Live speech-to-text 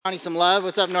County some love.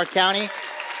 What's up, North County?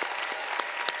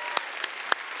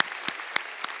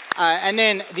 And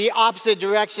then the opposite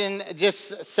direction,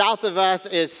 just south of us,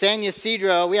 is San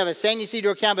Ysidro. We have a San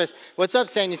Ysidro campus. What's up,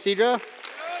 San Ysidro?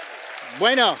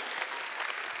 Bueno.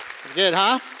 Good,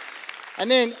 huh?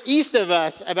 And then east of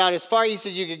us, about as far east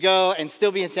as you could go and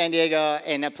still be in San Diego,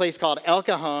 in a place called El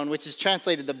Cajon, which is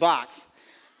translated the box.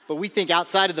 But we think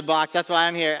outside of the box. That's why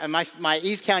I'm here. And my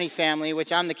East County family,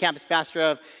 which I'm the campus pastor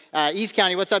of. East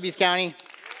County, what's up, East County?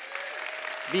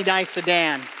 Be nice to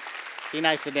Dan. Be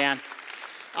nice to Dan.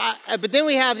 But then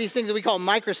we have these things that we call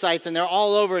microsites, and they're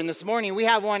all over. And this morning, we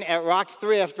have one at Rock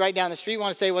Thrift right down the street.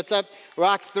 Want to say what's up,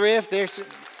 Rock Thrift?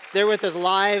 They're with us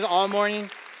live all morning.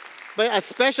 But a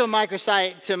special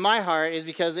microsite to my heart is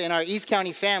because in our East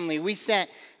County family, we sent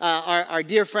our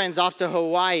dear friends off to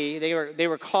Hawaii. They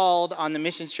were called on the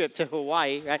mission trip to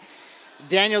Hawaii, right?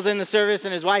 Daniel's in the service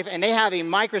and his wife, and they have a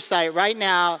microsite right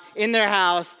now in their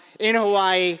house in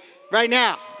Hawaii right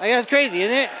now. Like, that's crazy,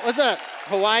 isn't it? What's up,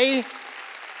 Hawaii?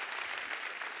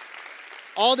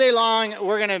 All day long,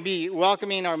 we're going to be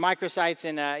welcoming our microsites,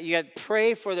 and you got to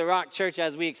pray for the Rock Church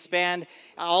as we expand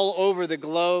all over the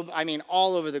globe. I mean,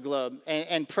 all over the globe.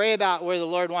 And pray about where the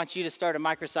Lord wants you to start a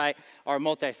microsite or a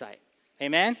multi-site.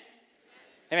 Amen?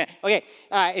 Amen. Okay,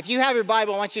 if you have your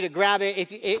Bible, I want you to grab it.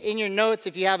 If in your notes,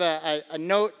 if you have a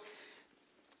note,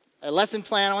 a lesson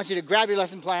plan, I want you to grab your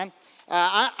lesson plan.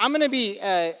 I'm going to be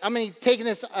taking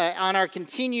this on our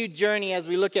continued journey as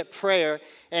we look at prayer,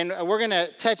 and we're going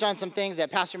to touch on some things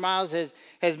that Pastor Miles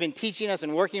has been teaching us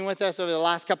and working with us over the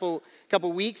last couple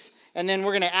weeks, and then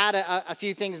we're going to add a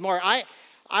few things more.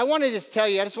 I want to just tell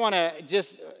you, I just want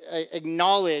to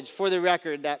acknowledge for the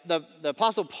record that the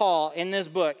Apostle Paul in this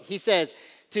book, he says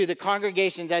to the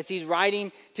congregations as he's writing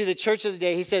to the church of the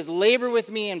day, he says, labor with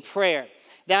me in prayer.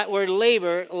 That word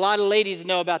labor, a lot of ladies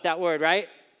know about that word, right?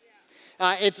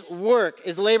 It's work.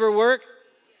 Is labor work?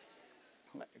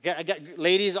 I got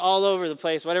ladies all over the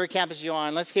place, whatever campus you're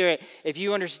on. Let's hear it if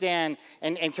you understand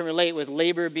and can relate with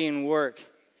labor being work.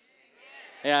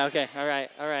 Yeah, okay, all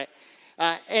right.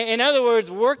 In other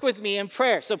words, work with me in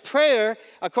prayer. So prayer,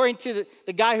 according to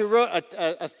the guy who wrote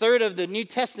a third of the New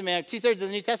Testament, 2/3 of the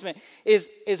New Testament,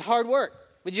 is hard work.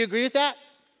 Would you agree with that?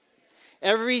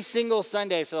 Every single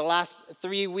Sunday for the last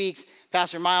 3 weeks,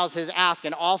 Pastor Miles has asked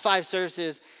in all 5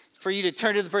 services for you to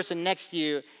turn to the person next to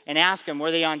you and ask them, were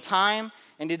they on time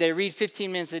and did they read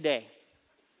 15 minutes a day?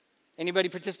 Anybody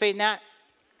participate in that?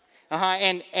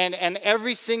 And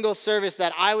every single service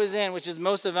that I was in, which is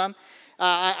most of them,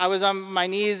 I was on my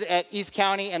knees at East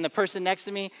County, and the person next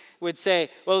to me would say,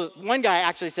 well, one guy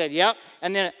actually said, yep.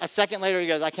 And then a second later, he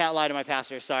goes, I can't lie to my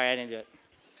pastor. Sorry, I didn't do it.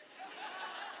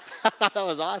 I thought that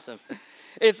was awesome.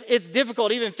 It's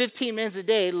difficult, even 15 minutes a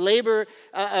day, labor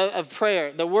of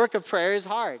prayer. The work of prayer is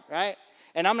hard, right?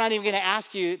 And I'm not even going to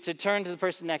ask you to turn to the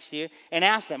person next to you and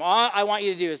ask them. All I want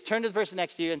you to do is turn to the person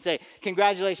next to you and say,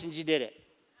 congratulations, you did it.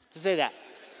 Just say that.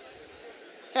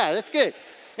 Yeah, that's good.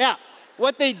 Now,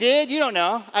 what they did, you don't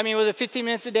know. I mean, was it 15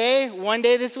 minutes a day? One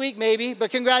day this week, maybe. But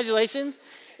congratulations.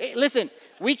 Listen,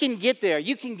 we can get there.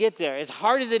 You can get there, as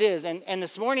hard as it is. And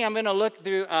this morning, I'm going to look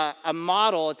through a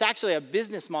model. It's actually a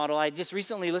business model. I just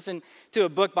recently listened to a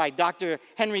book by Dr.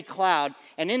 Henry Cloud.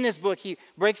 And in this book, he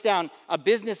breaks down a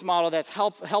business model that's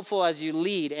helpful as you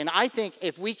lead. And I think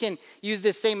if we can use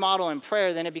this same model in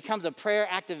prayer, then it becomes a prayer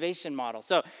activation model.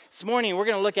 So this morning, we're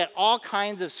going to look at all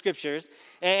kinds of scriptures.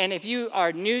 And if you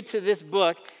are new to this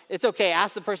book, it's okay.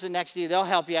 Ask the person next to you; they'll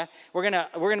help you. We're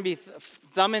gonna be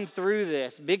thumbing through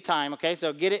this big time. Okay,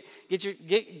 so get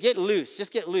loose.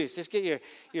 Just get loose. Just get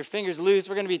your fingers loose.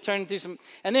 We're gonna be turning through some.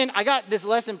 And then I got this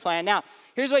lesson plan. Now,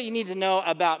 here's what you need to know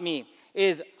about me: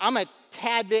 is I'm a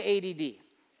tad bit ADD.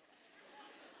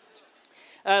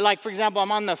 Like, for example,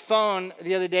 I'm on the phone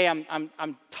the other day.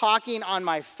 I'm talking on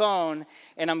my phone,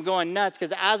 and I'm going nuts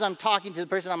because as I'm talking to the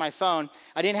person on my phone,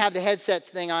 I didn't have the headsets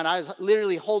thing on. I was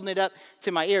literally holding it up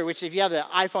to my ear, which if you have the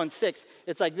iPhone 6,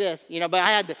 it's like this, but I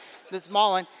had the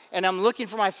small one, and I'm looking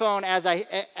for my phone as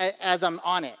I'm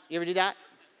on it. You ever do that?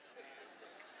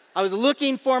 I was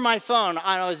looking for my phone, and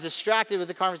I was distracted with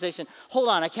the conversation. Hold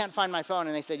on, I can't find my phone.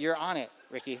 And they said, you're on it,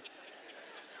 Ricky.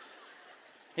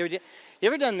 You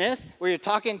ever done this, where you're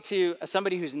talking to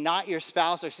somebody who's not your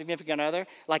spouse or significant other,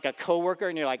 like a coworker,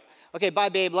 and you're like, okay, bye,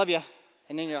 babe, love you.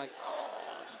 And then you're like,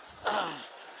 oh.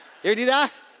 You ever do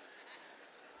that?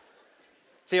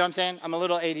 See what I'm saying? I'm a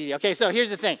little ADD. Okay, so here's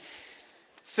the thing.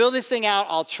 Fill this thing out.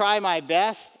 I'll try my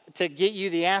best to get you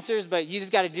the answers, but you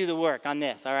just got to do the work on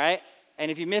this, all right?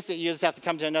 And if you miss it, you just have to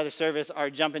come to another service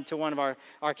or jump into one of our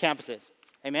campuses.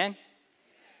 Amen?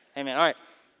 Amen. All right.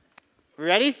 We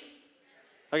ready?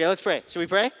 Okay, let's pray. Should we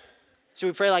pray? Should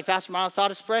we pray like Pastor Miles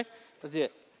taught us to pray? Let's do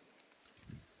it.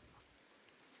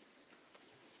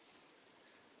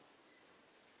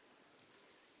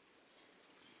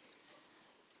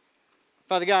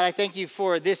 Father God, I thank you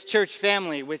for this church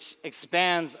family which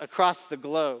expands across the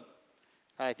globe.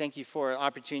 I thank you for an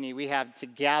opportunity we have to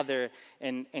gather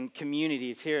in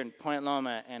communities here in Point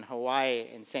Loma and Hawaii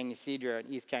and San Ysidro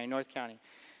and East County, North County,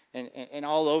 and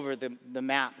all over the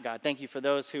map, God. Thank you for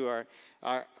those who are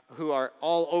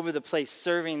all over the place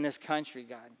serving this country,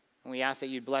 God. And we ask that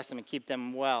you'd bless them and keep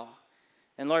them well.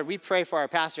 And Lord, we pray for our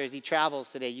pastor as he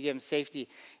travels today. You give him safety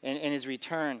in his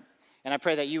return. And I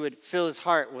pray that you would fill his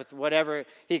heart with whatever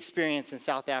he experienced in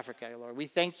South Africa, Lord. We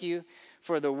thank you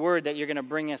for the word that you're going to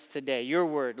bring us today. Your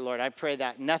word, Lord. I pray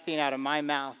that nothing out of my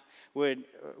mouth would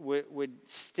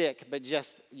stick, but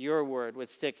just your word would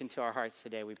stick into our hearts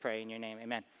today. We pray in your name.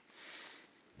 Amen.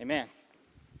 Amen.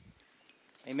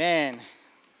 Amen.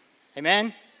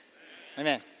 Amen.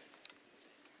 Amen.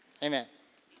 Amen.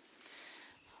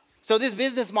 So this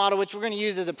business model, which we're going to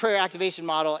use as a prayer activation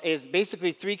model, is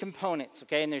basically 3 components,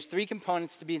 okay? And there's 3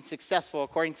 components to being successful,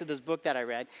 according to this book that I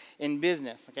read, in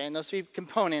business, okay? And those 3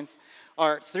 components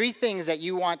are 3 things that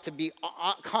you want to be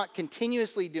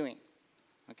continuously doing,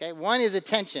 okay? One is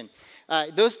attention.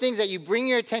 Those things that you bring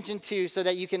your attention to so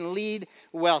that you can lead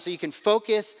well, so you can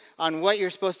focus on what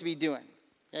you're supposed to be doing.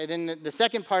 Okay, then the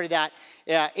second part of that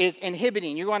is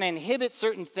inhibiting. You want to inhibit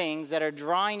certain things that are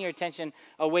drawing your attention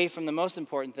away from the most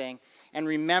important thing, and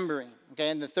remembering. Okay,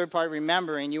 and the third part,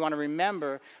 remembering. You want to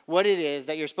remember what it is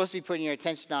that you're supposed to be putting your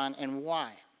attention on and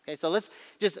why. Okay, so let's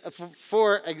just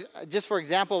for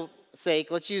example's sake,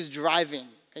 let's use driving.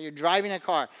 Okay, you're driving a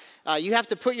car. You have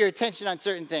to put your attention on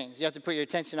certain things. You have to put your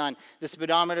attention on the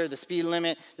speedometer, the speed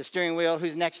limit, the steering wheel,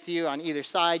 who's next to you on either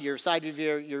side, your side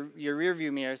view, your rear view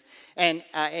mirrors, and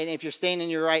if you're staying in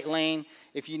your right lane,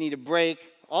 if you need a brake,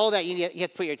 all that you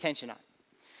have to put your attention on.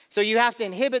 So you have to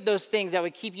inhibit those things that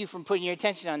would keep you from putting your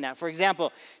attention on that. For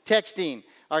example, texting,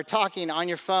 or talking on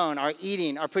your phone, or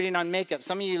eating, or putting on makeup.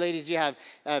 Some of you ladies, you have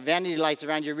vanity lights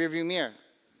around your rear view mirror.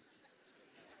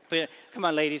 Come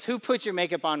on, ladies. Who puts your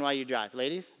makeup on while you drive?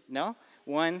 Ladies? No?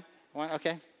 One.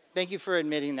 Okay. Thank you for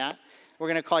admitting that. We're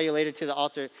going to call you later to the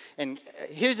altar. And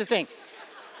here's the thing.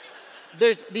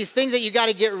 There's these things that you got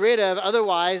to get rid of.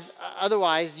 Otherwise,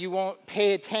 you won't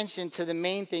pay attention to the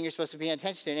main thing you're supposed to be paying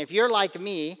attention to. And if you're like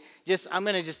me, I'm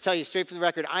going to just tell you straight for the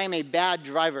record, I am a bad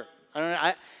driver.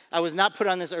 I was not put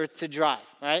on this earth to drive,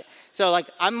 right? So,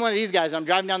 I'm one of these guys. I'm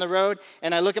driving down the road,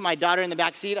 and I look at my daughter in the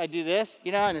back seat. I do this,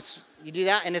 and you do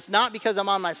that. And it's not because I'm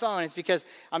on my phone. It's because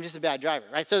I'm just a bad driver,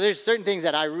 right? So there's certain things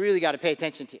that I really got to pay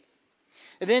attention to.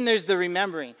 And then there's the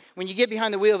remembering. When you get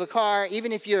behind the wheel of a car,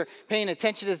 even if you're paying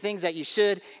attention to the things that you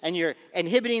should, and you're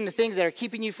inhibiting the things that are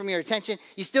keeping you from your attention,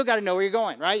 you still got to know where you're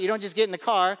going, right? You don't just get in the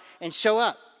car and show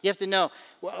up. You have to know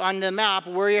on the map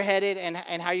where you're headed and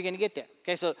how you're going to get there.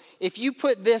 Okay, so if you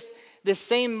put this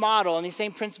same model and these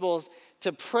same principles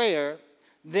to prayer,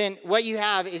 then what you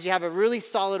have is you have a really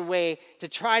solid way to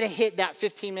try to hit that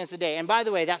 15 minutes a day. And by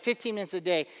the way, that 15 minutes a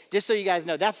day, just so you guys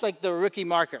know, that's like the rookie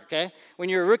marker, okay? When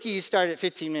you're a rookie, you start at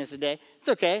 15 minutes a day. It's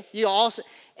okay.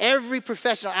 Every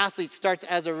professional athlete starts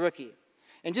as a rookie.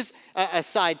 And just a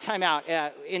side, time out.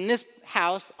 In this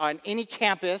house, on any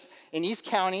campus in East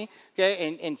County,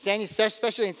 okay,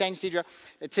 especially in San Ysidro,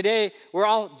 today we're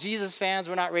all Jesus fans.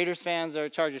 We're not Raiders fans or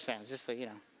Chargers fans, just so you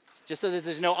know. Just so that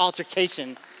there's no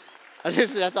altercation.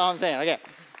 That's all I'm saying. Okay.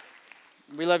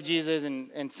 We love Jesus,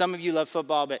 and some of you love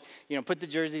football, but, put the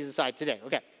jerseys aside today.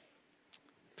 Okay.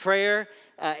 Prayer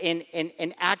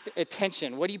and act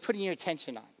attention. What are you putting your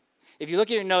attention on? If you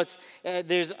look at your notes,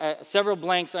 there's several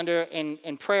blanks under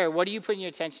in prayer. What are you putting your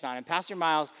attention on? And Pastor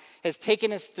Miles has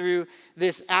taken us through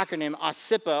this acronym,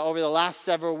 OSIPA, over the last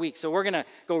several weeks. So we're going to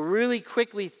go really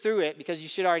quickly through it because you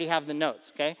should already have the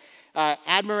notes, okay?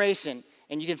 Admiration,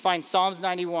 and you can find Psalms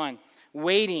 91.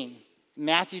 Waiting,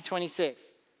 Matthew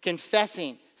 26.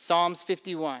 Confessing, Psalms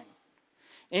 51.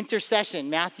 Intercession,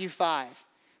 Matthew 5.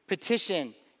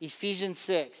 Petition, Ephesians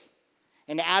 6.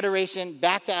 And adoration,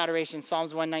 back to adoration,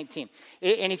 Psalms 119.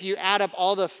 And if you add up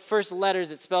all the first letters,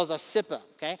 it spells OSIPA,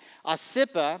 okay?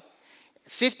 OSIPA,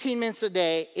 15 minutes a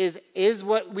day, is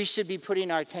what we should be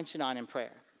putting our attention on in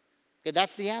prayer. Okay,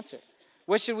 that's the answer.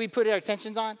 What should we put our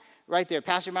attention on? Right there.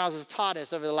 Pastor Miles has taught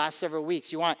us over the last several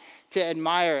weeks. You want to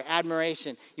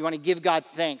admiration. You want to give God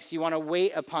thanks. You want to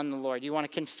wait upon the Lord. You want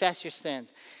to confess your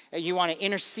sins. You want to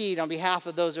intercede on behalf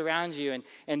of those around you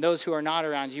and those who are not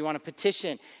around you. You want to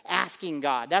petition, asking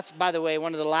God. That's, by the way,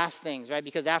 one of the last things, right?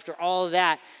 Because after all of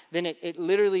that, then it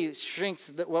literally shrinks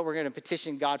what we're going to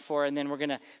petition God for, and then we're going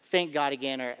to thank God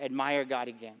again or admire God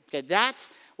again. Okay, that's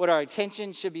what our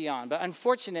attention should be on. But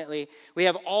unfortunately, we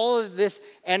have all of this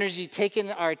energy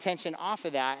taking our attention off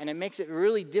of that, and it makes it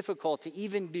really difficult to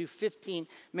even do 15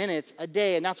 minutes a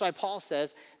day. And that's why Paul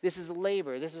says this is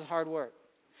labor, this is hard work.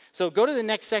 So go to the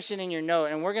next section in your note,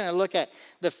 and we're going to look at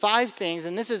the 5 things.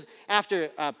 And this is after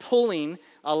pulling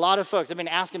a lot of folks. I've been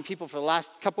asking people for the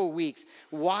last couple of weeks,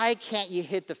 why can't you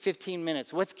hit the 15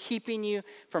 minutes? What's keeping you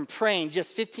from praying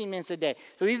just 15 minutes a day?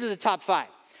 So these are the top 5.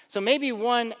 So maybe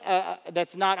one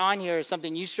that's not on here is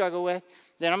something you struggle with.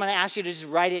 Then I'm going to ask you to just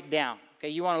write it down. Okay,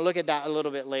 you want to look at that a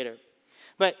little bit later.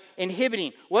 But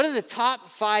inhibiting, what are the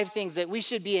top 5 things that we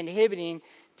should be inhibiting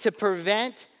to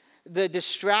prevent the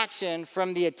distraction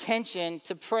from the attention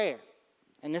to prayer?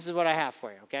 And this is what I have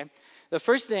for you, okay? The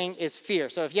first thing is fear.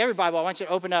 So if you have your Bible, I want you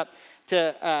to open up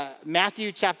to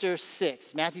Matthew chapter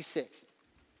 6. Matthew 6.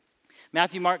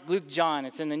 Matthew, Mark, Luke, John.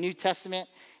 It's in the New Testament.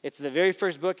 It's the very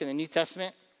first book in the New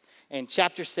Testament. And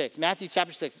chapter 6. Matthew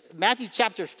chapter 6. Matthew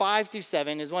chapter 5 through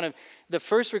 7 is one of the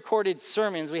first recorded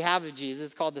sermons we have of Jesus.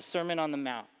 It's called the Sermon on the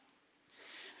Mount.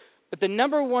 But the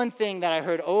number one thing that I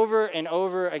heard over and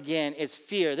over again is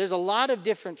fear. There's a lot of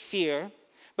different fear,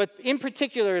 but in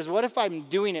particular is what if I'm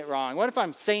doing it wrong? What if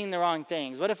I'm saying the wrong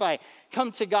things? What if I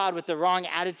come to God with the wrong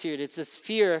attitude? It's this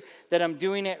fear that I'm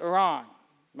doing it wrong,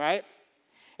 right?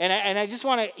 And I just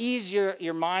want to ease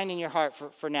your mind and your heart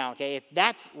for now, okay? If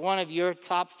that's one of your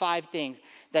top 5 things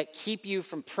that keep you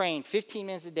from praying 15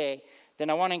 minutes a day, then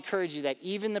I want to encourage you that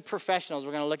even the professionals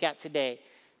we're going to look at today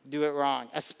do it wrong,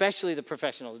 especially the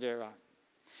professionals do it wrong.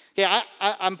 Okay,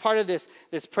 I'm part of this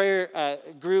prayer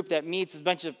group that meets a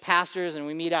bunch of pastors, and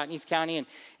we meet out in East County.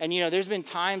 And you know, there's been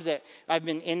times that I've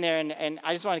been in there, and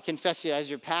I just want to confess to you, as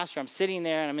your pastor, I'm sitting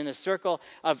there, and I'm in the circle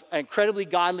of incredibly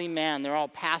godly men. They're all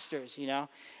pastors, you know,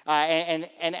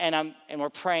 and we're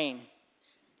praying.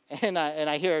 And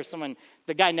I hear someone,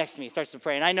 the guy next to me starts to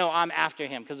pray, and I know I'm after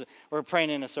him because we're praying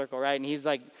in a circle, right? And he's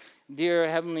like, "Dear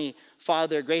Heavenly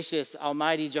Father, gracious,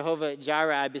 Almighty Jehovah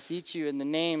Jireh, I beseech you in the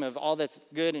name of all that's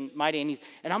good and mighty."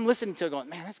 And I'm listening to it going,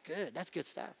 man, that's good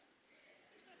stuff.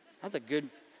 That's a good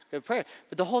prayer.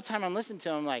 But the whole time I'm listening to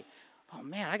him, I'm like, oh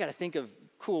man, I got to think of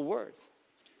cool words.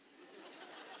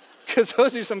 Because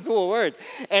those are some cool words.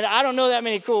 And I don't know that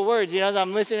many cool words, you know, as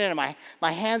I'm listening, and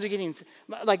my hands are getting,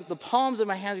 like the palms of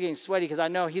my hands are getting sweaty because I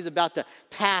know he's about to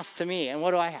pass to me. And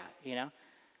what do I have, you know?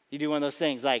 You do one of those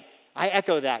things like, I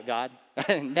echo that, God.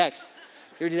 Next.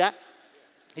 You ever do that?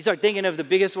 You start thinking of the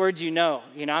biggest words you know.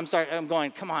 You know, I'm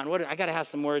going, come on, I got to have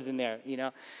some words in there, you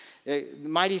know.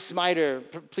 Mighty smiter,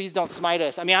 please don't smite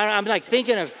us. I mean, I'm like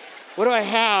thinking of, what do I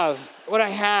have?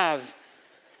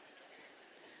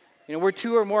 You know, where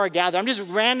 2 or more are gathered. I'm just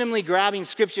randomly grabbing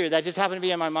scripture that just happened to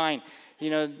be in my mind. You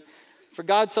know, for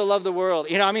God so loved the world.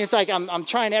 You know, I mean, it's like I'm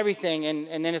trying everything,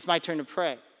 and then it's my turn to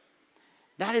pray.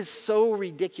 That is so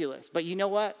ridiculous. But you know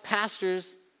what?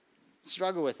 Pastors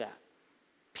struggle with that.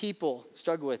 People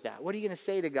struggle with that. What are you going to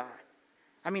say to God?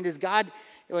 I mean,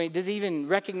 does he even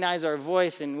recognize our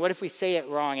voice? And what if we say it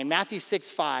wrong? In Matthew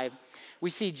 6:5, we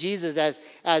see Jesus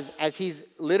as he's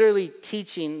literally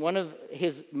teaching one of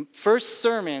his first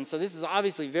sermons. So this is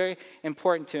obviously very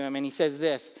important to him. And he says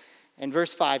this in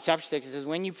verse 5, chapter 6. It says,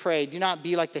 when you pray, do not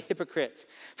be like the hypocrites.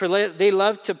 For they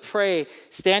love to pray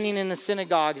standing in the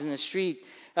synagogues and the street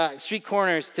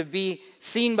corners to be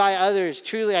seen by others.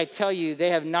 Truly, I tell you, they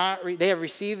have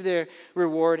received their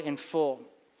reward in full.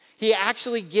 He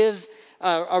actually gives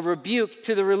a rebuke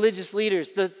to the religious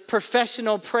leaders, the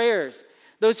professional prayers,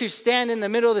 those who stand in the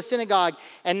middle of the synagogue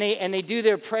and they do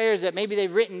their prayers that maybe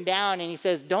they've written down, and he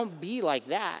says, don't be like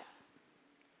that.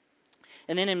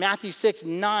 And then in Matthew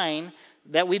 6:9,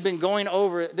 that we've been going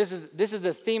over, this is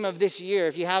the theme of this year.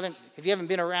 If you haven't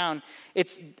been around,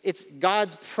 it's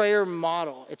God's prayer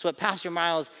model. It's what Pastor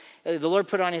Miles, the Lord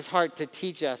put on his heart to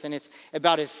teach us, and it's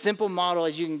about as simple model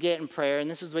as you can get in prayer. And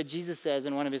this is what Jesus says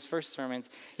in one of his first sermons.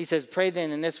 He says, pray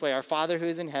then in this way: our Father who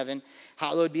is in heaven,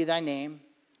 hallowed be thy name.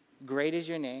 Great is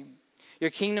your name.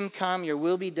 Your kingdom come, your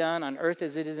will be done on earth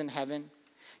as it is in heaven.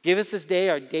 Give us this day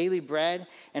our daily bread,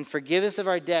 and forgive us of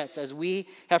our debts as we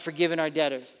have forgiven our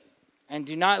debtors. And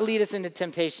do not lead us into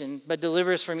temptation, but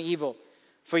deliver us from evil.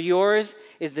 For yours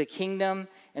is the kingdom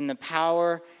and the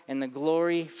power and the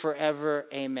glory forever.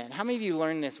 Amen. How many of you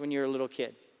learned this when you were a little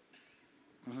kid?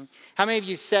 Mm-hmm. How many of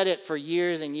you said it for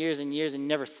years and years and years and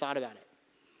never thought about it?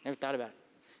 Never thought about it.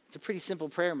 It's a pretty simple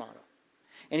prayer model.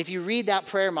 And if you read that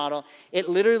prayer model, it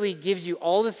literally gives you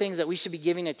all the things that we should be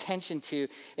giving attention to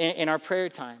in our prayer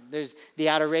time. There's the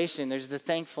adoration, there's the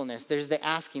thankfulness, there's the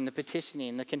asking, the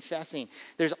petitioning, the confessing.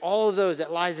 There's all of those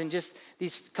that lies in just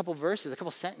these couple verses, a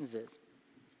couple sentences.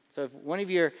 So if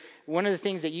one of the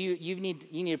things that you need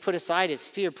to put aside is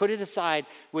fear, put it aside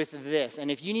with this.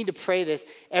 And if you need to pray this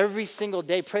every single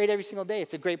day, pray it every single day.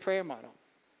 It's a great prayer model.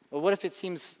 But what if it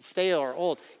seems stale or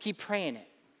old? Keep praying it.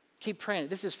 Keep praying it.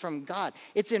 This is from God.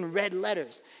 It's in red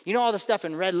letters. You know all the stuff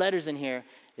in red letters in here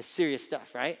is serious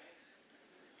stuff, right?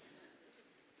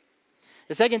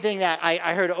 The second thing that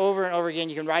I heard over and over again,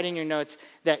 you can write in your notes,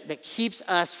 that keeps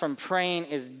us from praying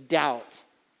is doubt.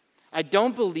 I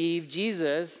don't believe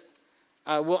Jesus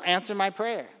will answer my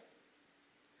prayer.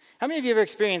 How many of you ever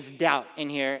experienced doubt in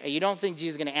here? You don't think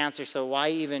Jesus is going to answer, so why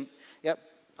even? Yep,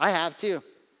 I have too.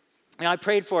 You know, I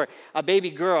prayed for a baby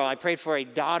girl. I prayed for a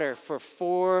daughter for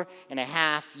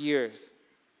 4.5 years.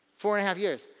 4.5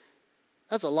 years.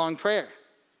 That's a long prayer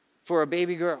for a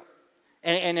baby girl.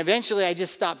 And eventually I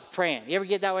just stopped praying. You ever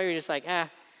get that way where you're just like,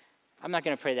 I'm not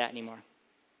going to pray that anymore?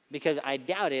 Because I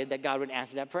doubted that God would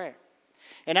answer that prayer.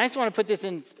 And I just want to put this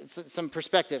in some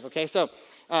perspective, okay? So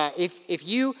if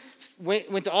you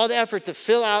went to all the effort to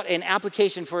fill out an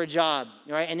application for a job,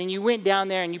 right? And then you went down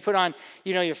there and you put on,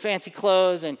 your fancy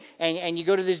clothes and you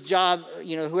go to this job,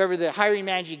 whoever the hiring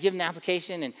manager, you give them the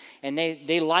application and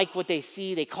they like what they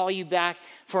see. They call you back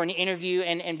for an interview.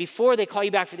 And before they call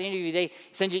you back for the interview, they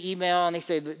send you an email and they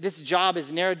say, this job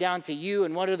is narrowed down to you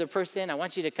and one other person. I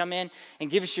want you to come in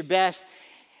and give us your best.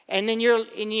 And then you're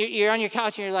on your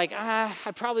couch and you're like, I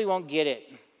probably won't get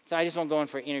it. So I just won't go in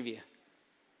for an interview.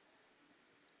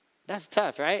 That's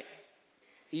tough, right?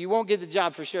 You won't get the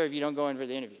job for sure if you don't go in for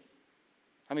the interview.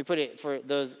 Let me put it for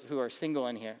those who are single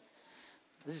in here.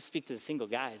 Let's just speak to the single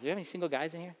guys. Do we have any single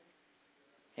guys in here?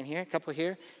 In here? A couple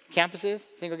here? Campuses?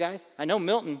 Single guys? I know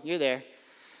Milton, you're there.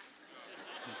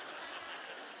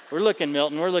 We're looking,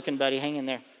 Milton. We're looking, buddy. Hang in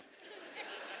there.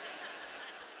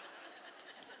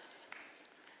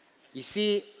 You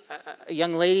see a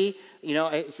young lady,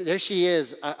 there she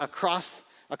is across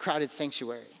a crowded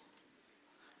sanctuary.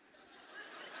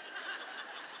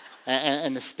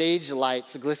 And the stage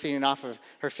lights glistening off of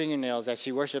her fingernails as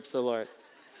she worships the Lord.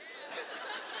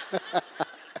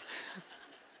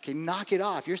 Okay, knock it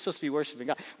off. You're supposed to be worshiping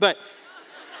God. But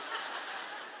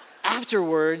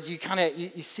afterwards, you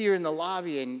see her in the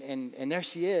lobby, and there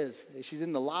she is. She's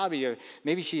in the lobby, or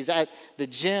maybe she's at the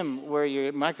gym where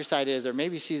your microsite is, or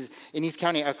maybe she's in East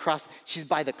County she's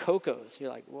by the Cocos.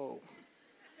 You're like, whoa.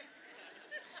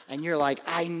 And you're like,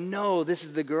 I know this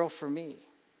is the girl for me.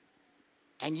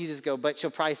 And you just go, but she'll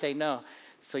probably say no,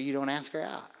 so you don't ask her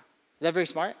out. Is that very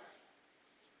smart?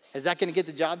 Is that going to get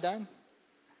the job done?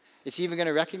 Is she even going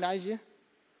to recognize you?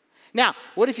 Now,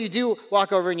 what if you do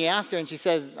walk over and you ask her and she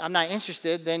says, I'm not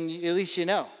interested, then at least you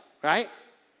know, right?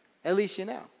 At least you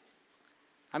know.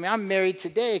 I mean, I'm married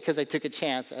today because I took a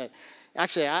chance.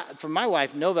 For my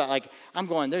wife, Nova, I'm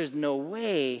going, there's no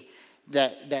way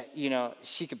that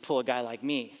she could pull a guy like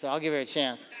me. So I'll give her a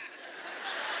chance.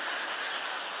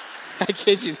 I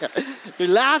kid you not. You're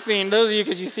laughing, those of you,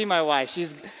 because you see my wife.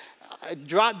 She's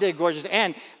drop dead gorgeous.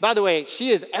 And by the way, she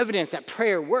is evidence that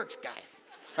prayer works, guys.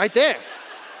 Right there.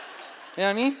 You know what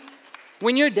I mean?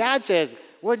 When your dad says,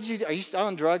 are you still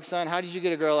on drugs, son? How did you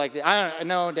get a girl like that? I don't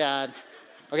know, Dad.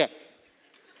 Okay.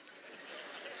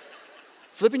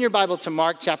 Flipping your Bible to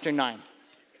Mark chapter 9.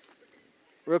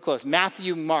 Real close.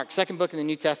 Matthew, Mark, second book in the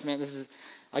New Testament. This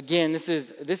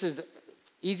is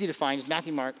easy to find. It's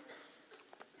Matthew, Mark.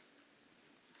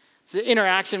 It's the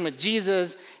interaction with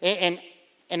Jesus. And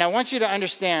I want you to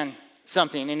understand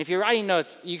something. And if you're writing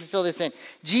notes, you can fill this in.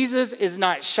 Jesus is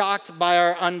not shocked by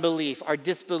our unbelief, our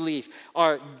disbelief,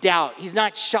 our doubt. He's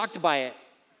not shocked by it.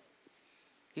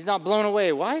 He's not blown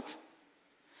away. What?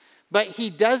 But he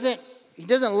doesn't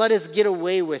let us get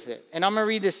away with it. And I'm going to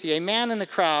read this to you. A man in the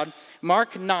crowd,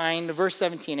 Mark 9, verse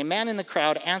 17. A man in the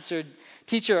crowd answered,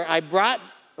 Teacher, I brought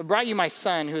you my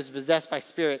son who is possessed by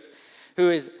spirits, who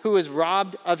is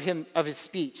robbed of his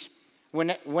speech.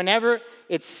 Whenever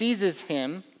it seizes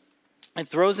him and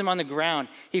throws him on the ground,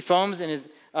 he foams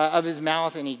of his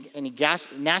mouth and he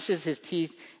gnashes his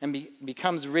teeth and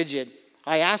becomes rigid.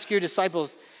 I asked your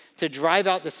disciples to drive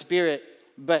out the spirit,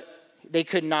 but they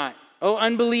could not. Oh,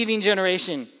 unbelieving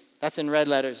generation. That's in red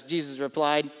letters. Jesus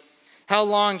replied, how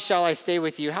long shall I stay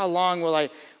with you? How long will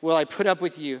I put up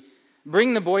with you?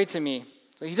 Bring the boy to me.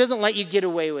 So he doesn't let you get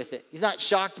away with it. He's not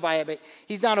shocked by it, but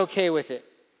he's not okay with it.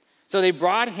 So they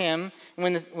brought him.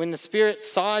 When the spirit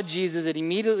saw Jesus, it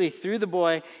immediately threw the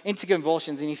boy into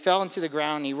convulsions, and he fell into the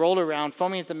ground, and he rolled around,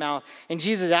 foaming at the mouth. And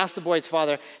Jesus asked the boy's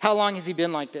father, "How long has he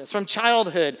been like this?" "From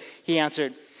childhood," he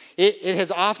answered. It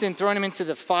has often thrown him into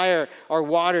the fire or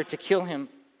water to kill him.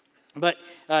 But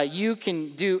you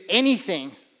can do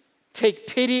anything. Take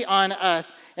pity on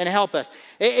us and help us.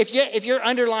 If you're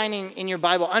underlining in your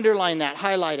Bible, underline that,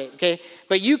 highlight it, okay?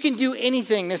 But you can do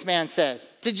anything, this man says,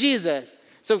 to Jesus.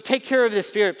 So take care of this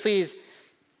spirit, please,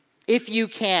 if you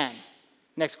can.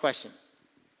 Next question.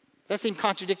 Does that seem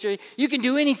contradictory? You can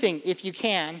do anything if you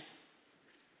can.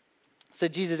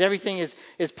 Said Jesus, everything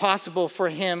is possible for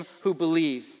him who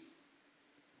believes.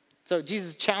 So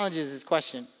Jesus challenges this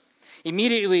question.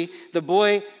 Immediately, the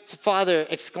boy's father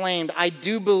exclaimed, "I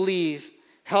do believe.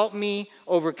 Help me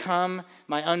overcome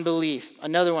my unbelief."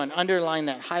 Another one, underline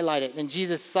that, highlight it. Then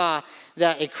Jesus saw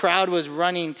that a crowd was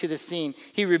running to the scene.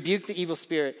 He rebuked the evil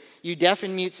spirit. "You deaf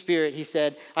and mute spirit," he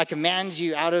said, "I command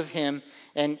you out of him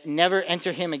and never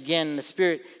enter him again." And the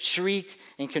spirit shrieked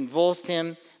and convulsed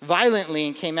him violently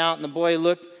and came out. And the boy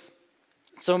looked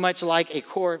so much like a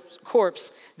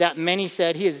corpse that many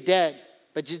said, "He is dead."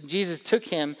 But Jesus took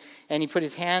him and he put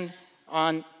his hand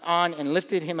on and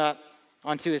lifted him up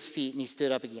onto his feet, and he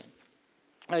stood up again.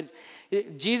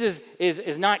 Jesus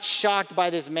is not shocked by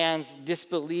this man's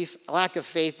disbelief, lack of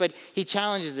faith, but he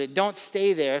challenges it. Don't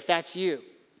stay there if that's you.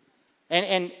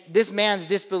 And this man's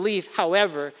disbelief,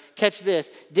 however, catch this,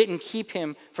 didn't keep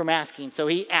him from asking. So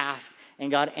he asked,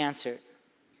 and God answered.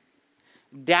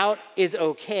 Doubt is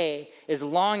okay as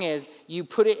long as you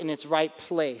put it in its right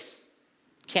place.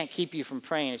 Can't keep you from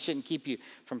praying. It shouldn't keep you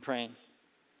from praying.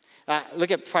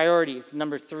 Look at priorities,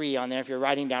 number 3 on there. If you're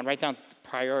writing down, write down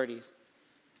priorities.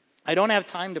 I don't have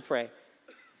time to pray.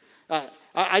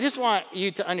 I just want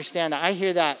you to understand that. I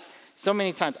hear that so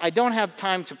many times. I don't have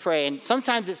time to pray. And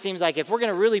sometimes it seems like if we're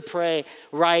going to really pray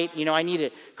right, I need to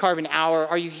carve an hour.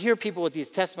 Or you hear people with these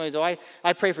testimonies,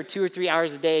 I pray for 2 or 3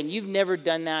 hours a day, and you've never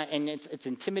done that, and it's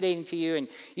intimidating to you, and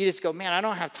you just go, man, I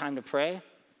don't have time to pray.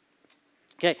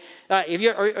 Okay, you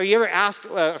ever ask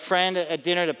a friend at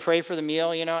dinner to pray for the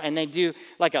meal, and they do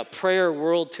like a prayer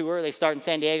world tour. They start in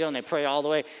San Diego and they pray all the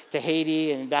way to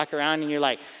Haiti and back around, and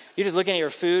you're just looking at your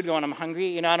food going, I'm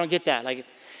hungry. I don't get that. Like,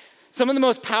 some of the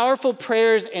most powerful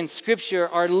prayers in Scripture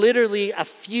are literally a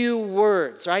few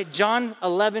words, right? John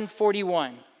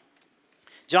 11:41.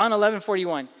 John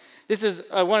 11:41. This is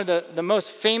one of the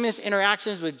most famous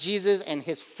interactions with Jesus and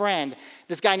his friend.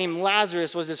 This guy named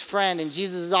Lazarus was his friend, and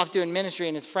Jesus is off doing ministry,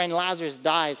 and his friend Lazarus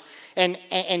dies. And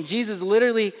Jesus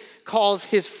literally calls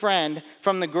his friend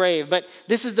from the grave. But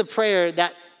this is the prayer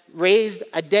that raised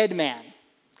a dead man,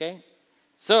 okay?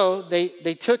 So they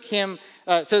took him.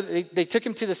 They took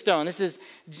him to the stone. This is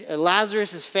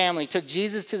Lazarus' family took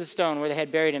Jesus to the stone where they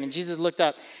had buried him. And Jesus looked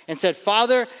up and said,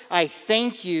 "Father, I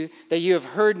thank you that you have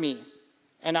heard me.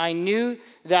 And I knew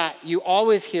that you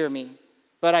always hear me.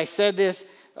 But I said this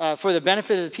for the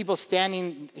benefit of the people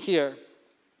standing here,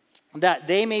 that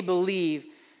they may believe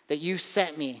that you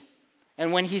sent me."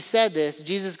 And when he said this,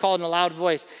 Jesus called in a loud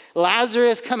voice,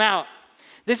 "Lazarus, come out."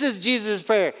 This is Jesus'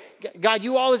 prayer. God,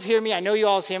 you always hear me. I know you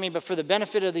always hear me. But for the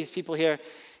benefit of these people here,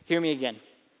 hear me again.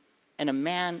 And a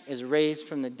man is raised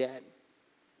from the dead.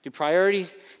 Should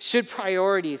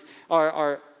priorities,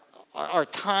 our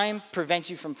time prevent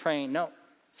you from praying? No.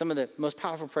 Some of the most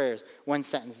powerful prayers, one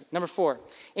sentence. Number 4,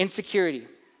 insecurity.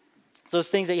 Those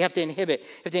things that you have to inhibit. You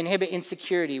have to inhibit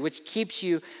insecurity, which keeps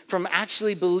you from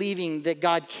actually believing that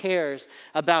God cares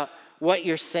about what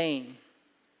you're saying.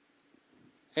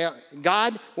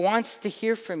 God wants to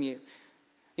hear from you.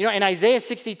 In Isaiah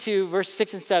 62, verse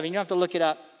 6 and 7, you don't have to look it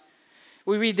up.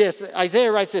 We read this. Isaiah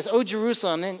writes this, "O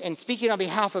Jerusalem," and speaking on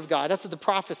behalf of God, that's what the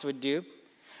prophets would do.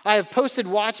 "I have posted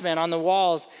watchmen on the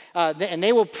walls, and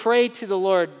they will pray to the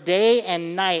Lord day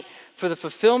and night for the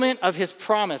fulfillment of his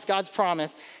promise," God's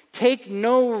promise. "Take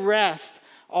no rest,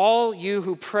 all you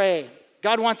who pray."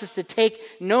 God wants us to take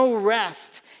no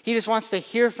rest. He just wants to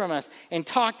hear from us and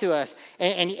talk to us.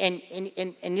 And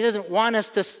he doesn't want us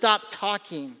to stop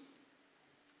talking.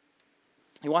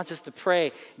 He wants us to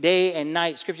pray day and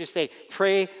night. Scriptures say,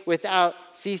 pray without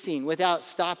ceasing, without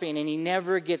stopping, and he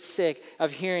never gets sick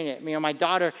of hearing it. My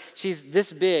daughter, she's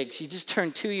this big. She just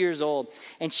turned 2 years old,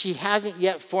 and she hasn't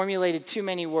yet formulated too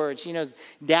many words. She knows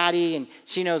daddy, and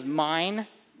she knows mine,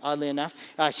 oddly enough.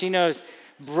 She knows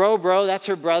bro, that's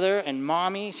her brother, and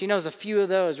mommy. She knows a few of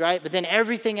those, right? But then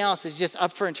everything else is just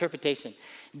up for interpretation.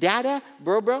 Dada,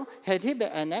 bro,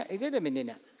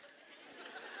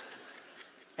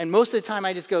 and most of the time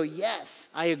I just go, yes,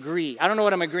 I agree. I don't know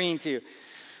what I'm agreeing to,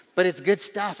 but it's good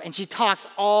stuff. And she talks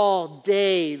all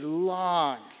day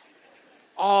long.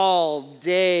 all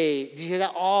day. Did you hear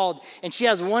that? And she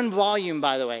has one volume,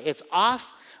 by the way. It's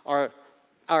off or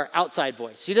our outside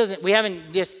voice. We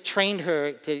haven't just trained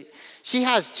her to, she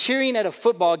has cheering at a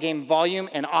football game volume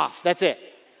and off. That's it.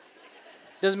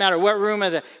 Doesn't matter what room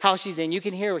of the house she's in. You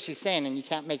can hear what she's saying and you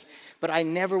can't make, but I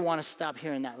never want to stop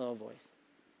hearing that little voice.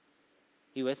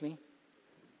 You with me?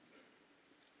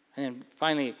 And then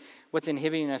finally, what's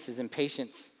inhibiting us is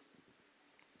impatience.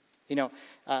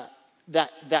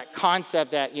 That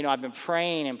concept that, I've been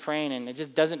praying and it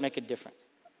just doesn't make a difference.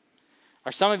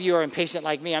 Or some of you are impatient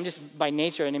like me. I'm just by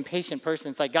nature an impatient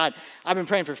person. It's like, God, I've been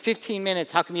praying for 15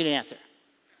 minutes. How come you didn't answer?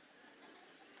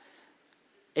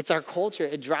 It's our culture.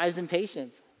 It drives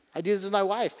impatience. I do this with my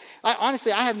wife.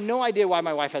 Honestly, I have no idea why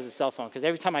my wife has a cell phone, because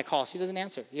every time I call, she doesn't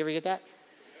answer. You ever get that?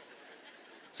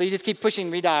 So you just keep pushing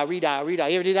redial.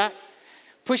 You ever do that?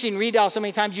 Pushing redial so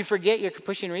many times you forget you're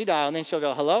pushing redial, and then she'll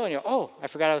go, hello, and you're, oh, I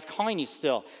forgot I was calling you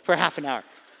still for half an hour.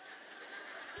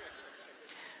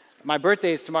 My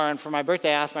birthday is tomorrow, and for my birthday,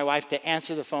 I asked my wife to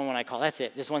answer the phone when I call. That's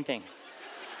it, just one thing.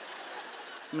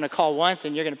 I'm going to call once,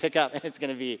 and you're going to pick up, and it's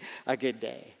going to be a good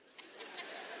day.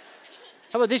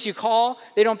 How about this? You call,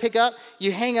 they don't pick up,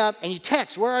 you hang up, and you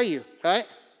text, where are you, right?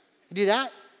 You do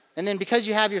that, and then because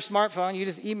you have your smartphone, you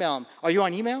just email them. Are you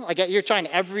on email? Like you're trying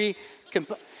every...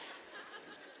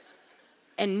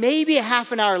 And maybe a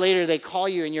half an hour later, they call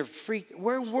you, and you're freaked.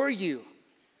 Where were you?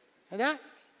 Like that?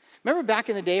 Remember back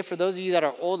in the day, for those of you that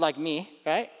are old like me,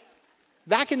 right?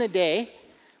 Back in the day,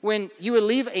 when you would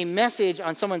leave a message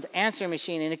on someone's answering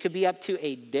machine, and it could be up to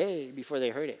a day before they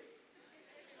heard it.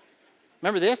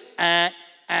 Remember this? You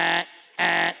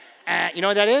know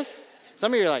what that is?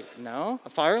 Some of you are like, no,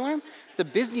 a fire alarm? It's a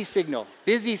busy signal.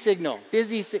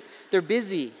 They're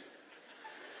busy.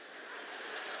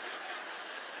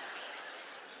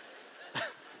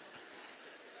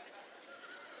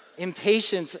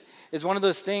 Impatience is one of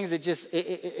those things that just,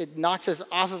 it knocks us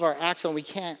off of our axle, and we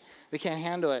can't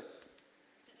handle it.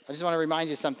 I just want to remind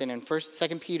you something. In 2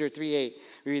 Peter 3:8,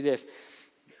 we read this.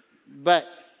 But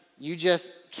you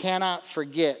just cannot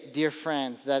forget, dear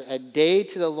friends, that a day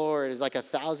to the Lord is like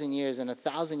 1,000 years, and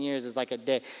 1,000 years is like a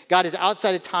day. God is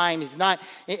outside of time. He's not,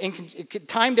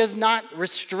 time does not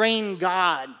restrain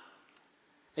God.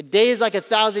 A day is like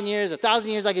 1,000 years. 1,000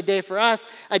 years like a day for us.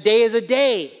 A day is a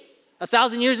day.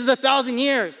 1,000 years is 1,000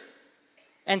 years.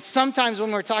 And sometimes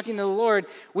when we're talking to the Lord,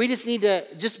 we just need to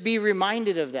just be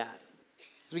reminded of that.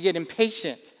 As we get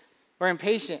impatient. We're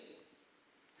impatient.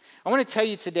 I want to tell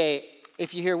you today,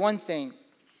 if you hear one thing,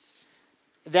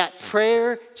 that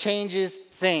prayer changes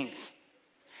things.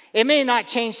 It may not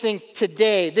change things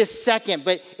today, this second,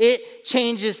 but it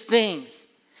changes things.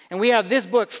 And we have this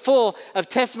book full of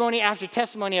testimony after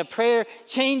testimony of prayer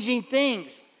changing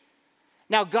things.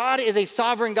 Now, God is a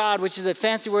sovereign God, which is a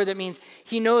fancy word that means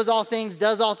he knows all things,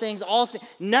 does all things,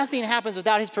 nothing happens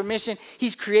without his permission.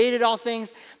 He's created all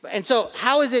things. And so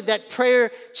how is it that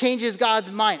prayer changes God's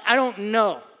mind? I don't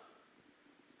know.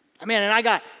 And I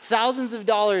got thousands of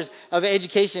dollars of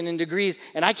education and degrees,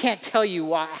 and I can't tell you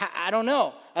why. I don't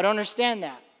know. I don't understand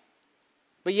that.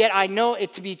 But yet I know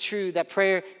it to be true that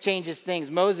prayer changes things.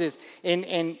 Moses,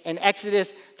 in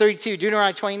Exodus 32,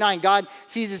 Deuteronomy 29, God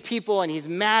sees his people and he's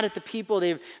mad at the people.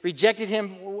 They've rejected him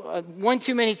one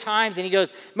too many times. And he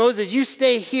goes, Moses, you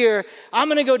stay here. I'm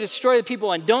going to go destroy the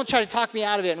people, and don't try to talk me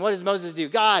out of it. And what does Moses do?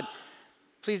 God,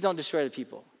 please don't destroy the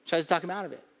people. Tries to talk him out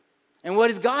of it. And what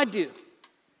does God do?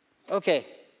 Okay,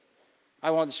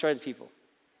 I won't destroy the people.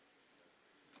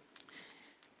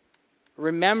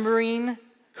 Remembering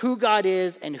who God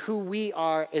is and who we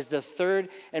are is the third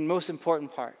and most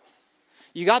important part.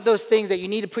 You got those things that you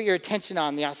need to put your attention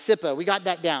on, the asipa. We got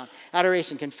that down.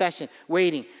 Adoration, confession,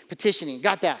 waiting, petitioning.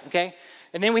 Got that, okay?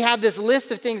 And then we have this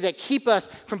list of things that keep us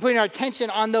from putting our attention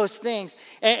on those things.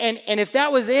 And if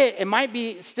that was it, it might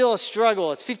be still a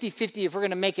struggle. It's 50-50 if we're going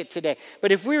to make it today.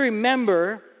 But if we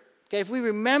remember,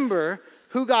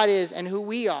 who God is and who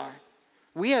we are,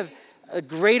 we have a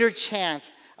greater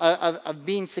chance of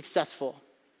being successful.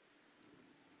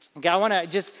 Okay, I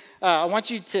want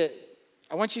you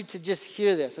to just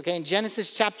hear this, okay? In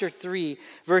Genesis chapter 3,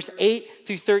 verse 8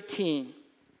 through 13.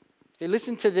 Okay,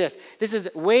 listen to this. This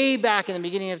is way back in the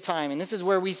beginning of time, and this is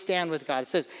where we stand with God. It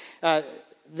says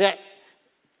that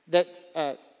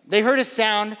they heard a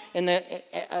sound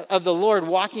of the Lord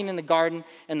walking in the garden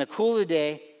in the cool of the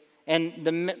day, and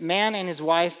the man and his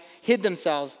wife hid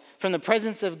themselves from the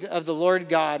presence of the Lord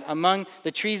God among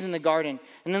the trees in the garden.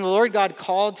 And then the Lord God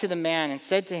called to the man and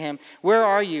said to him, where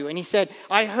are you? And he said,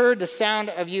 I heard the sound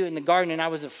of you in the garden, and I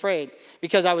was afraid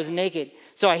because I was naked.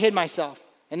 So I hid myself.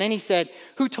 And then he said,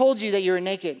 who told you that you were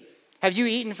naked? Have you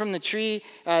eaten from the tree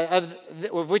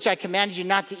of which I commanded you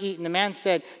not to eat? And the man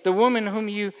said, the woman whom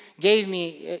you gave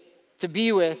me to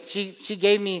be with, she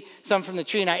gave me some from the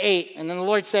tree and I ate. And then the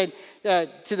Lord said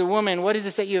to the woman, what is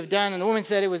this that you have done? And the woman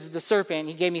said, it was the serpent.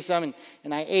 He gave me some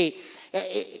and I ate.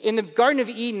 In the Garden of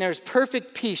Eden, there's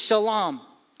perfect peace, shalom.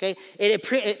 Okay,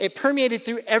 it permeated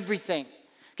through everything.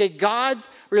 Okay, God's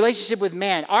relationship with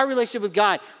man, our relationship with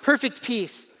God, perfect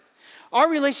peace. Our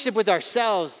relationship with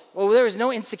ourselves, well, there was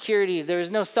no insecurities, there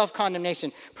was no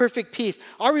self-condemnation, perfect peace.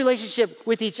 Our relationship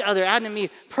with each other, Adam and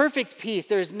Eve, perfect peace.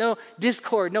 There is no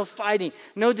discord, no fighting,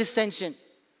 no dissension.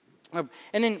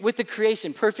 And then with the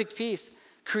creation, perfect peace.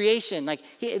 Creation, like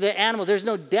the animals, there's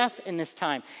no death in this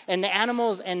time. And the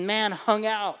animals and man hung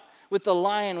out with the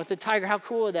lion, with the tiger. How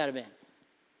cool would that have been?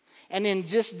 And then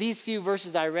just these few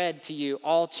verses I read to you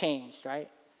all changed, right?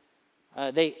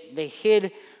 They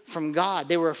hid from God.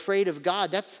 They were afraid of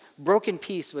God. That's broken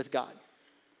peace with God.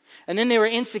 And then they were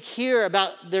insecure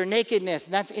about their nakedness,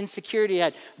 and that's insecurity. They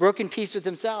had broken peace with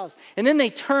themselves. And then they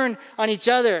turned on each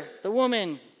other. The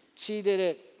woman, she did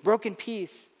it. Broken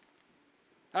peace.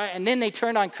 All right, and then they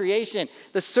turned on creation.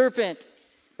 The serpent,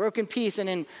 broken peace. And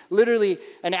in literally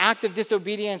an act of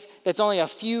disobedience that's only a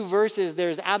few verses,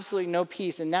 there's absolutely no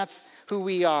peace. And that's who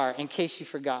we are, in case you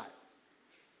forgot.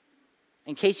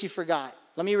 In case you forgot.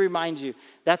 Let me remind you,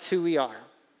 that's who we are.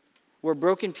 We're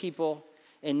broken people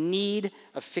in need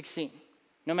of fixing.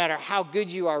 No matter how good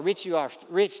you are,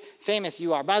 famous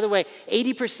you are. By the way,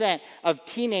 80% of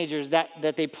teenagers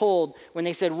that they polled when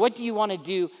they said, what do you want to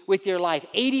do with your life?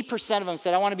 80% of them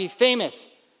said, I want to be famous.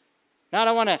 Not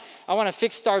I want to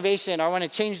fix starvation, or I want to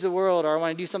change the world, or I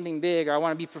want to do something big, or I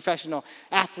want to be a professional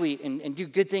athlete and do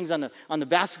good things on the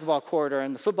basketball court or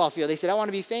on the football field. They said, I want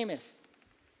to be famous.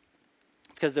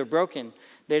 Because they're broken.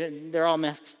 They're all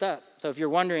messed up. So if you're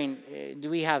wondering, do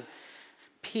we have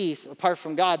peace apart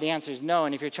from God? The answer is no.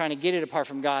 And if you're trying to get it apart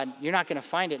from God, you're not going to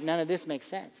find it. None of this makes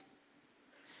sense.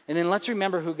 And then let's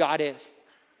remember who God is.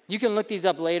 You can look these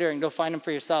up later and go find them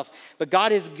for yourself. But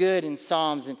God is good in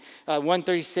Psalms and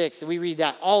 136. We read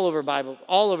that all over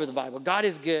the Bible. God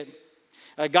is good.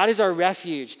 God is our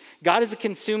refuge. God is a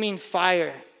consuming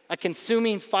fire. A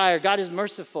consuming fire. God is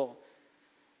merciful.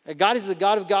 God is the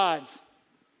God of gods.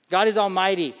 God is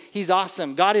almighty. He's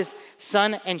awesome. God is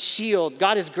sun and shield.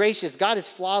 God is gracious. God is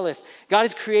flawless. God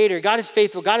is creator. God is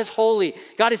faithful. God is holy.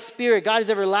 God is spirit. God is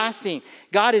everlasting.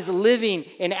 God is living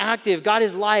and active. God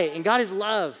is light. And God is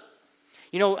love.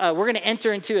 You know, we're going to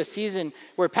enter into a season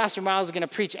where Pastor Miles is going to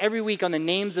preach every week on the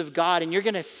names of God. And you're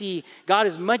going to see God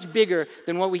is much bigger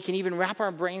than what we can even wrap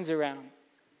our brains around.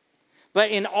 But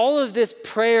in all of this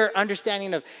prayer,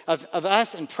 understanding of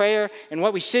us and prayer and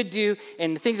what we should do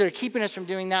and the things that are keeping us from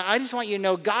doing that, I just want you to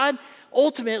know God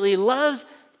ultimately loves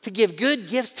to give good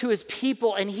gifts to his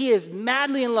people, and he is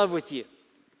madly in love with you.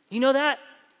 You know that?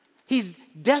 He's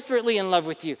desperately in love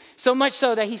with you, so much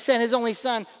so that he sent his only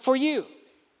son for you.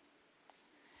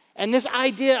 And this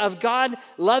idea of God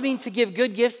loving to give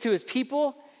good gifts to his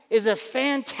people is a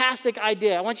fantastic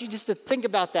idea. I want you just to think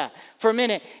about that for a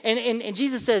minute. And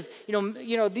Jesus says, you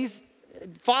know, these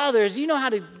fathers, you know how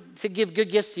to give good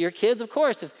gifts to your kids. Of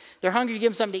course, if they're hungry, you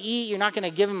give them something to eat. You're not going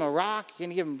to give them a rock. You're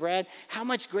going to give them bread. How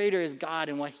much greater is God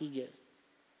in what he gives?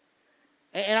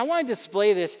 And I want to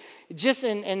display this just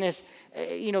in this,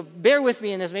 bear with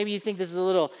me in this. Maybe you think this is a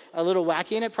little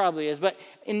wacky, and it probably is. But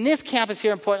in this campus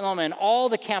here in Point Loma and all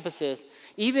the campuses,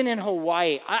 even in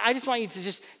Hawaii, I just want you to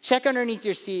just check underneath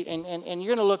your seat, and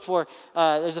you're going to look for,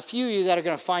 there's a few of you that are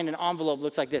going to find an envelope that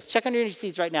looks like this. Check underneath your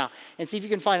seats right now and see if you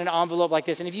can find an envelope like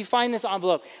this. And if you find this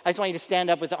envelope, I just want you to stand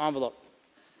up with the envelope.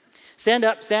 Stand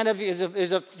up. There's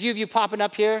a few of you popping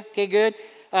up here. Okay, good.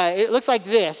 It looks like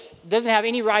this. It doesn't have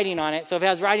any writing on it. So if it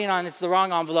has writing on it, it's the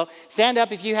wrong envelope. Stand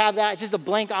up if you have that. It's just a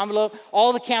blank envelope.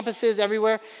 All the campuses,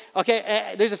 everywhere.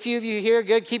 Okay, there's a few of you here.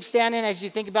 Good. Keep standing as you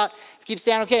think about, keep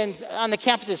standing. Okay, and on the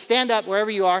campuses, stand up wherever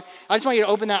you are. I just want you to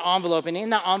open that envelope. And in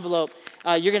that envelope,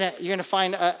 you're gonna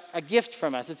find a gift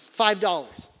from us. It's $5.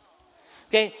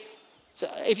 Okay, so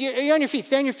if you're on your feet,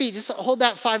 stay on your feet. Just hold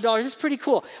that $5. It's pretty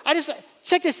cool.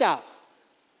 Check this out.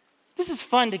 This is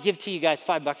fun to give to you guys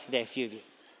 $5 today, a few of you.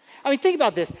 I mean, think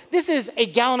about this. This is a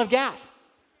gallon of gas.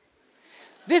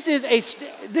 This is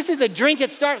a drink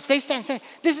at Starbucks. Stay.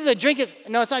 This is a drink at,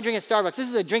 no, it's not a drink at Starbucks. This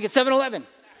is a drink at 7-Eleven.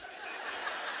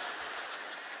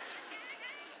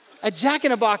 A Jack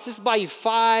in a Box, this will buy you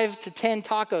 5 to 10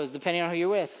 tacos, depending on who you're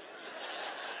with.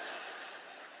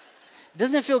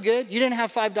 Doesn't it feel good? You didn't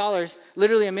have $5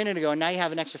 literally a minute ago, and now you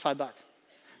have an extra $5.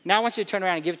 Now I want you to turn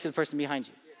around and give it to the person behind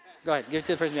you. Go ahead, give it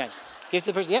to the person behind you. Give it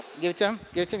to the person, yep, give it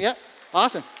to him, yep.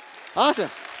 Awesome.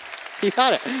 You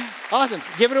got it. Awesome.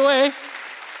 Give it away.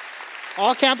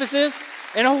 All campuses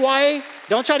in Hawaii.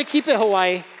 Don't try to keep it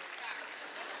Hawaii.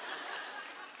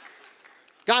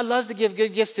 God loves to give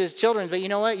good gifts to his children, but you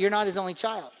know what? You're not his only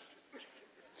child.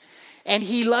 And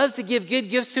he loves to give good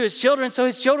gifts to his children so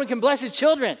his children can bless his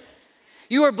children.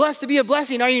 You are blessed to be a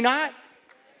blessing, are you not?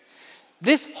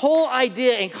 This whole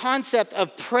idea and concept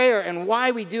of prayer and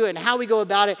why we do it and how we go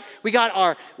about it, we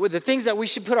got the things that we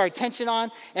should put our attention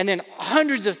on, and then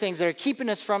hundreds of things that are keeping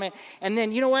us from it. And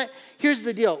then, you know what? Here's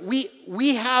the deal.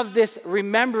 We have this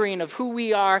remembering of who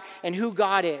we are and who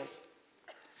God is.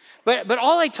 But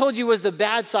all I told you was the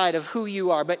bad side of who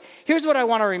you are. But here's what I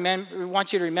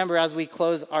want you to remember as we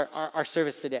close our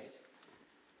service today.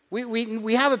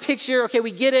 We have a picture, okay,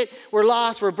 we get it, we're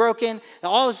lost, we're broken,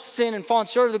 all is sin and fallen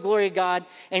short of the glory of God,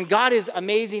 and God is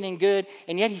amazing and good,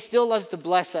 and yet he still loves to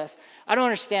bless us. I don't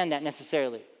understand that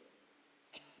necessarily.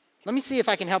 Let me see if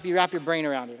I can help you wrap your brain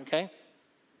around it, okay?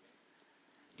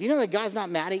 Do you know that God's not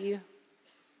mad at you?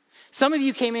 Some of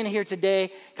you came in here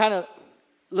today kind of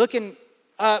looking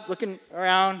up, looking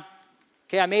around.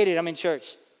 Okay, I made it, I'm in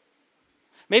church.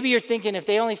 Maybe you're thinking if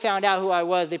they only found out who I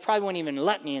was, they probably wouldn't even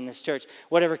let me in this church,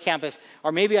 whatever campus.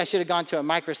 Or maybe I should have gone to a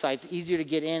microsite. It's easier to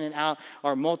get in and out,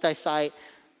 or multi-site.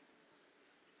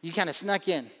 You kind of snuck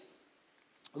in.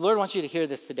 The Lord wants you to hear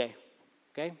this today,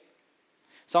 okay?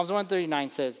 Psalms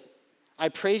 139 says, I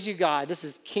praise you, God. This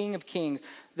is King of Kings,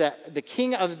 the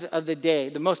king of the day,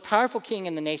 the most powerful king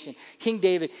in the nation, King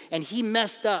David, and he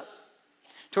messed up.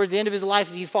 Towards the end of his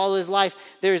life, if you follow his life,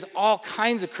 there's all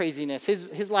kinds of craziness.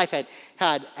 His life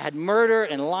had murder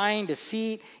and lying,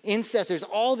 deceit, incest. There's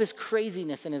all this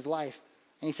craziness in his life.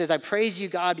 And he says, I praise you,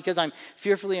 God, because I'm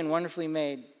fearfully and wonderfully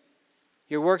made.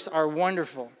 Your works are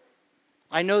wonderful.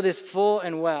 I know this full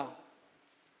and well.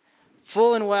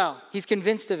 Full and well. He's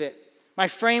convinced of it. My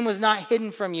frame was not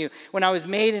hidden from you when I was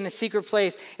made in a secret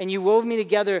place, and you wove me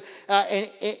together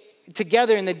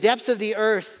together in the depths of the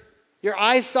earth. Your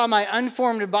eyes saw my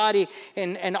unformed body,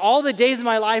 and all the days of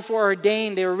my life were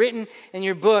ordained. They were written in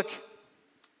your book,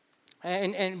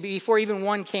 and before even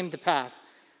one came to pass.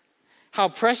 How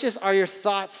precious are your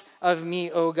thoughts of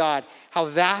me, O God. How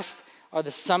vast are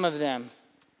the sum of them.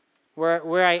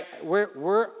 Were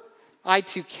I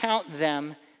to count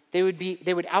them, they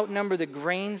would outnumber the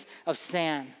grains of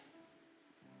sand.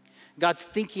 God's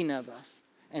thinking of us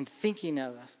and thinking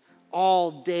of us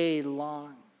all day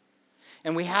long.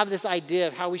 And we have this idea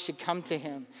of how we should come to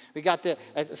him. We got the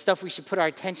stuff we should put our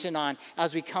attention on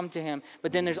as we come to him.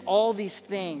 But then there's all these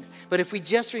things. But if we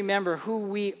just remember who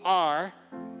we are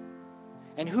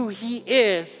and who he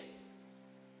is,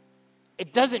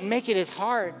 it doesn't make it as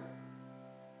hard.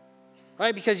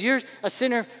 Right? Because you're a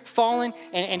sinner fallen,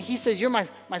 and he says, you're my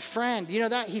friend. You know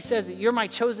that? He says that you're my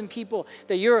chosen people,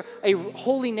 that you're a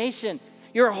holy nation.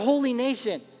 You're a holy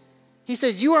nation. He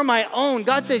says, you are my own.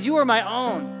 God says, you are my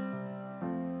own.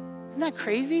 Isn't that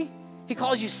crazy? He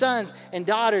calls you sons and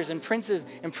daughters and princes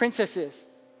and princesses.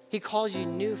 He calls you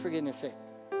new, for goodness sake.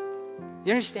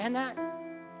 You understand that?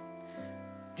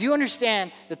 Do you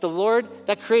understand that the Lord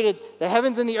that created the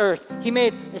heavens and the earth,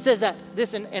 it says that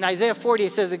this in Isaiah 40,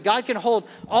 it says that God can hold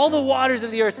all the waters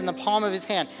of the earth in the palm of his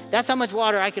hand. That's how much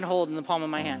water I can hold in the palm of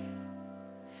my hand.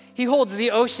 He holds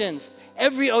the oceans,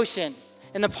 every ocean,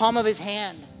 in the palm of his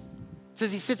hand. It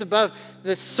says he sits above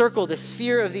the circle, the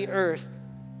sphere of the earth.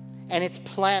 And its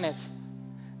planets,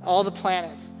 all the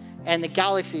planets, and the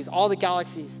galaxies, all the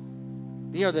galaxies.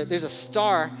 You know, there's a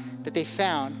star that they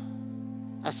found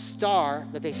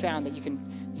that you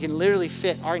can literally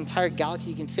fit our entire galaxy.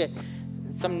 You can fit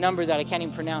some number that I can't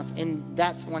even pronounce, and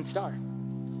that's one star.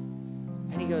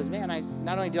 And he goes, man,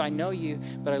 not only do I know you,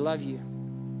 but I love you.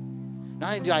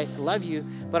 Not only do I love you,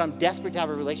 but I'm desperate to have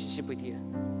a relationship with you.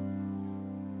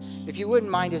 If you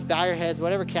wouldn't mind, just bow your heads,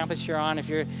 whatever campus you're on, if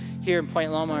you're here in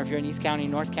Point Loma, or if you're in East County,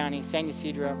 North County, San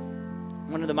Ysidro,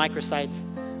 one of the microsites,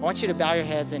 I want you to bow your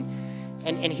heads. And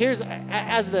here's,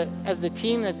 as the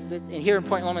team that here in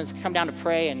Point Loma has come down to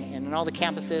pray, and in all the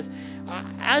campuses,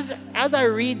 as I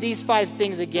read these 5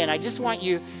 things again, I just want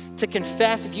you to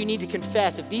confess, if you need to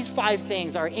confess, if these 5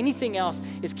 things or anything else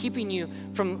is keeping you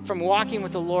from walking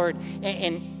with the Lord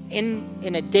and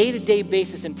in a day-to-day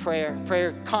basis in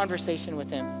prayer conversation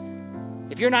with him.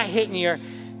 If you're not hitting your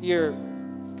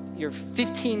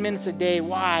 15 minutes a day,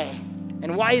 why?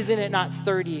 And why isn't it not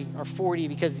 30 or 40?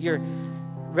 Because your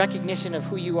recognition of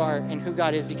who you are and who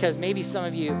God is. Because maybe some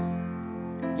of you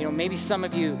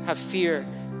have fear.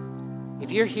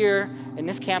 If you're here in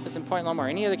this campus in Point Loma or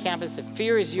any other campus, if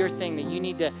fear is your thing that you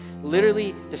need to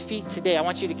literally defeat today, I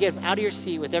want you to get out of your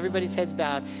seat with everybody's heads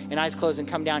bowed and eyes closed and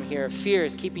come down here. If fear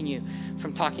is keeping you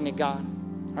from talking to God.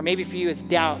 Or maybe for you it's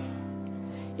doubt.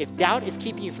 If doubt is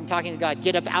keeping you from talking to God,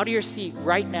 get up out of your seat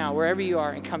right now, wherever you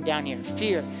are, and come down here.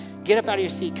 Fear, get up out of your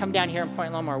seat, come down here in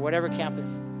Point Loma or whatever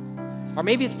campus. Or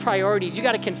maybe it's priorities. You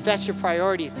got to confess your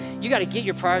priorities. You got to get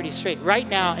your priorities straight right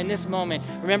now in this moment,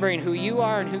 remembering who you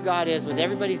are and who God is, with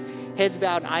everybody's heads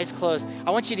bowed and eyes closed. I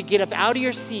want you to get up out of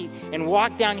your seat and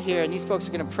walk down here, and these folks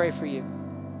are going to pray for you.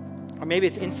 Or maybe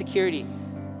it's insecurity.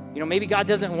 Maybe God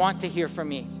doesn't want to hear from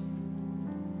me.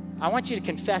 I want you to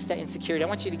confess that insecurity. I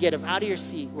want you to get up out of your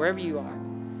seat, wherever you are,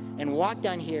 and walk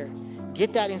down here.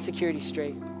 Get that insecurity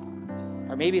straight.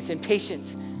 Or maybe it's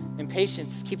impatience.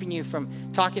 Impatience is keeping you from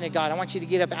talking to God. I want you to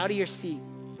get up out of your seat.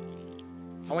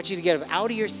 I want you to get up out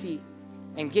of your seat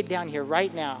and get down here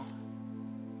right now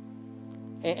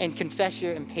and confess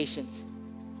your impatience.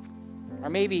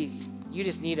 Or maybe you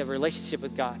just need a relationship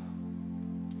with God.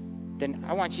 Then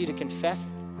I want you to confess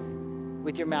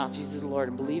with your mouth, Jesus is the Lord,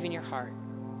 and believe in your heart.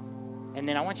 And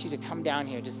then I want you to come down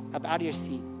here, just up out of your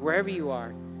seat, wherever you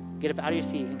are. Get up out of your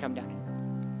seat and come down here.